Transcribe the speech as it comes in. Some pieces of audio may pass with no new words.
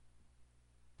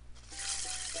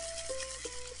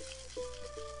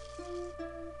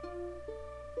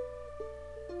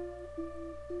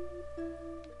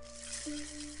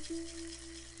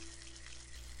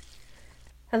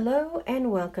Hello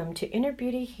and welcome to Inner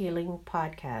Beauty Healing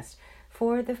Podcast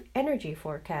for the energy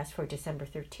forecast for December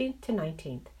 13th to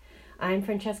 19th. I'm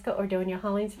Francesca Ordonia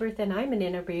Hollingsworth and I'm an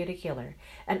inner beauty healer,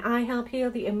 and I help heal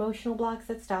the emotional blocks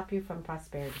that stop you from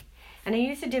prosperity. And I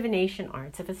use the divination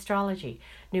arts of astrology,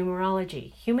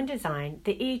 numerology, human design,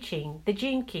 the I Ching, the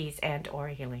gene keys, and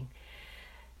aura healing.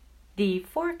 The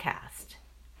forecast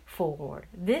for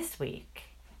this week,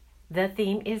 the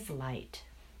theme is light.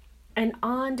 And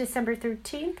on December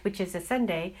 13th, which is a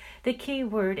Sunday, the key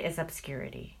word is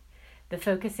obscurity. The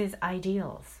focus is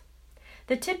ideals.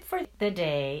 The tip for the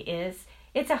day is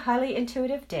it's a highly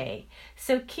intuitive day,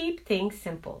 so keep things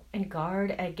simple and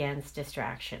guard against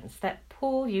distractions that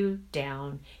pull you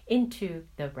down into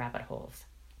the rabbit holes.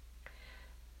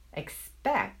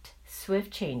 Expect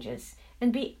swift changes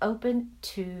and be open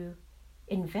to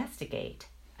investigate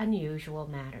unusual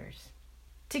matters.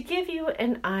 To give you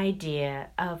an idea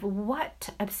of what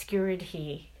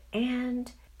obscurity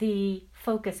and the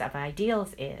focus of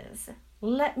ideals is,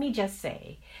 let me just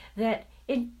say that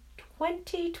in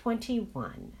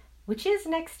 2021, which is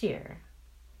next year,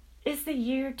 is the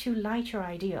year to light your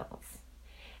ideals.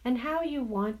 And how you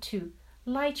want to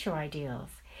light your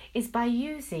ideals is by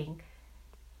using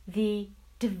the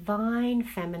divine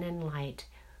feminine light,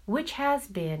 which has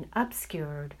been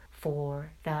obscured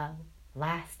for the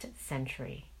last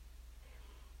century.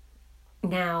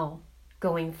 Now,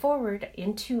 going forward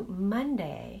into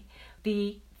Monday,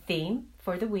 the theme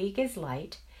for the week is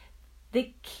light.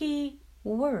 The key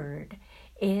word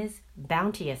is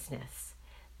bounteousness.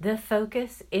 The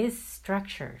focus is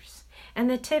structures. And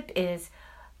the tip is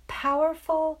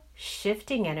powerful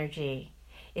shifting energy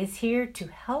is here to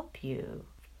help you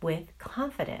with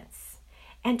confidence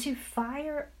and to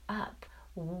fire up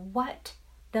what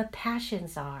the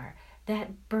passions are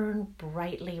that burn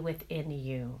brightly within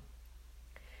you.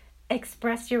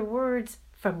 Express your words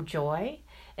from joy,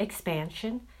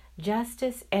 expansion,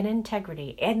 justice, and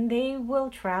integrity, and they will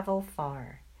travel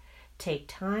far. Take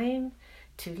time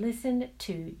to listen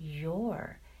to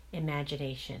your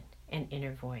imagination and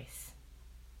inner voice.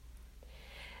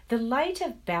 The light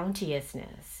of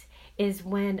bounteousness is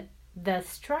when the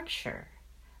structure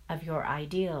of your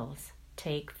ideals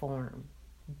take form,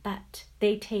 but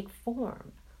they take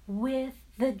form with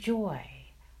the joy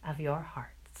of your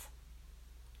hearts.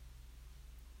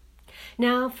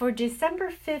 Now for December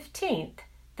 15th,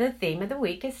 the theme of the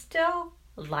week is still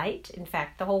light. In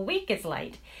fact, the whole week is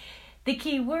light. The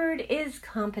key word is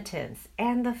competence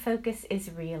and the focus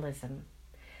is realism.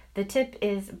 The tip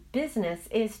is business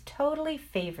is totally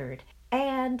favored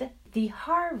and the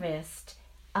harvest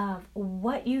of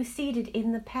what you seeded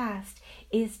in the past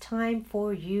is time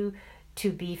for you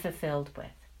to be fulfilled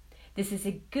with. This is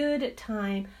a good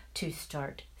time to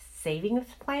start savings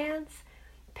plans,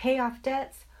 pay off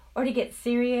debts, or to get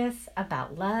serious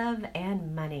about love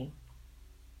and money.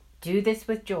 Do this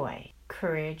with joy,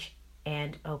 courage,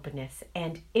 and openness,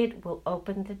 and it will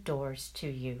open the doors to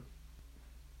you.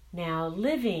 Now,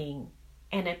 living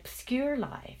an obscure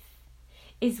life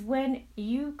is when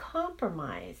you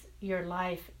compromise your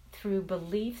life through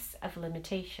beliefs of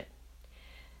limitation.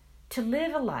 To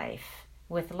live a life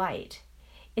with light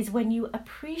is when you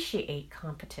appreciate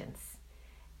competence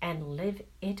and live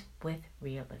it with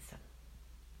realism.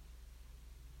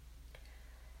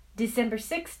 December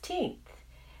 16th,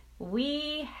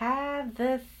 we have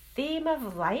the theme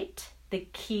of light. The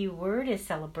key word is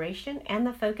celebration and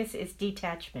the focus is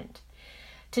detachment.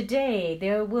 Today,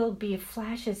 there will be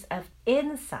flashes of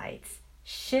insights,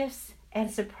 shifts,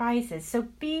 and surprises, so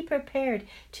be prepared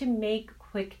to make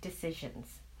quick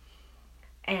decisions.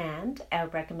 And our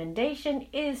recommendation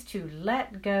is to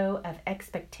let go of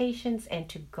expectations and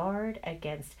to guard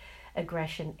against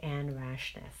aggression and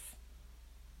rashness.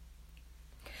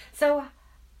 So,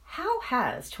 how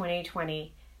has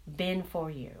 2020 been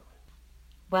for you?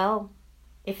 Well,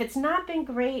 if it's not been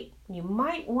great, you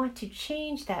might want to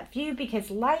change that view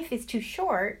because life is too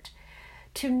short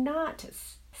to not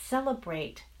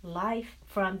celebrate life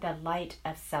from the light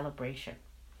of celebration.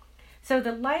 So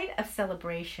the light of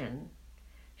celebration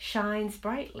shines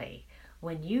brightly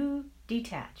when you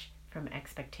detach from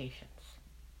expectations.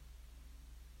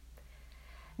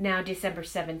 Now, December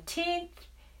 17th,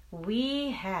 we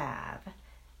have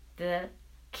the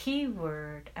key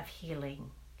word of healing,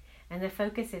 and the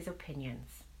focus is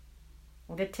opinions.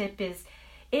 The tip is,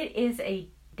 it is a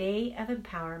day of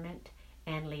empowerment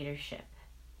and leadership.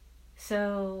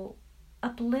 So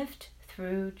uplift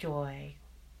through joy.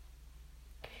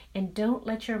 And don't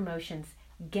let your emotions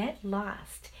get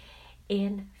lost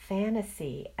in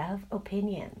fantasy of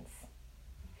opinions.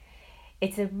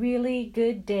 It's a really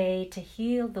good day to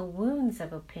heal the wounds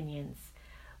of opinions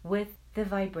with the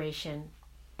vibration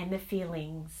and the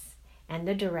feelings and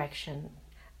the direction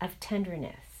of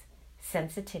tenderness,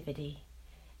 sensitivity,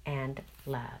 and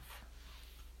love.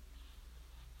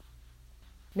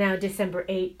 Now, December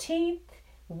 18th,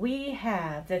 we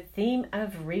have the theme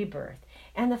of rebirth,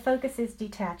 and the focus is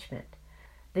detachment.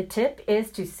 The tip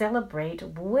is to celebrate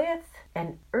with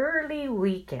an early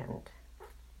weekend.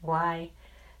 Why?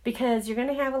 Because you're going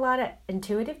to have a lot of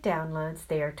intuitive downloads.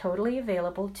 They are totally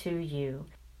available to you,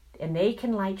 and they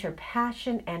can light your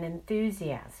passion and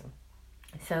enthusiasm.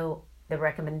 So the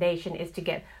recommendation is to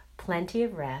get plenty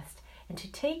of rest and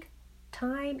to take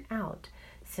time out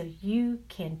so you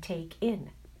can take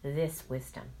in this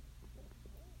wisdom.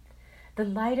 The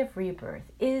light of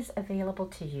rebirth is available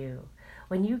to you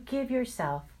when you give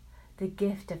yourself the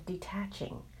gift of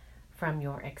detaching from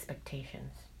your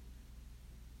expectations.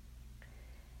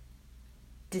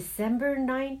 December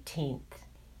 19th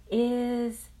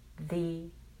is the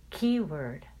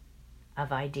keyword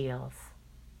of ideals.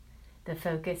 The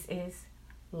focus is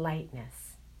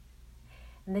lightness.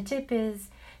 And the tip is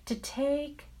to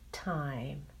take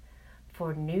time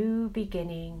for new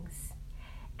beginnings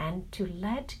and to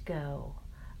let go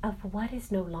of what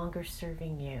is no longer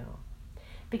serving you.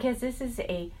 Because this is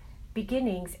a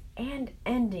beginnings and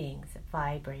endings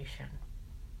vibration.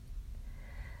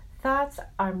 Thoughts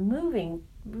are moving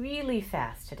really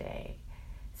fast today.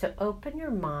 So open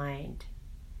your mind.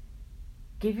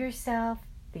 Give yourself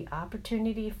the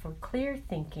opportunity for clear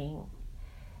thinking,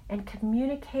 and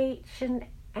communication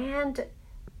and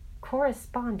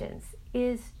correspondence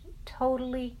is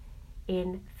totally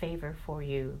in favor for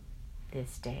you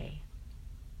this day.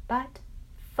 But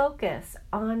focus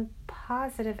on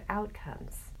positive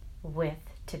outcomes with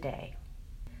today,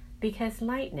 because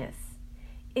lightness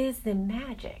is the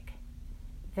magic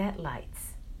that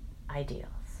lights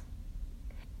ideals.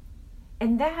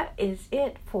 And that is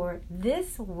it for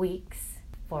this week's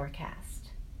forecast.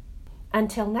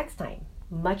 Until next time,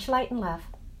 much light and love.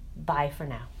 Bye for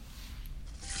now.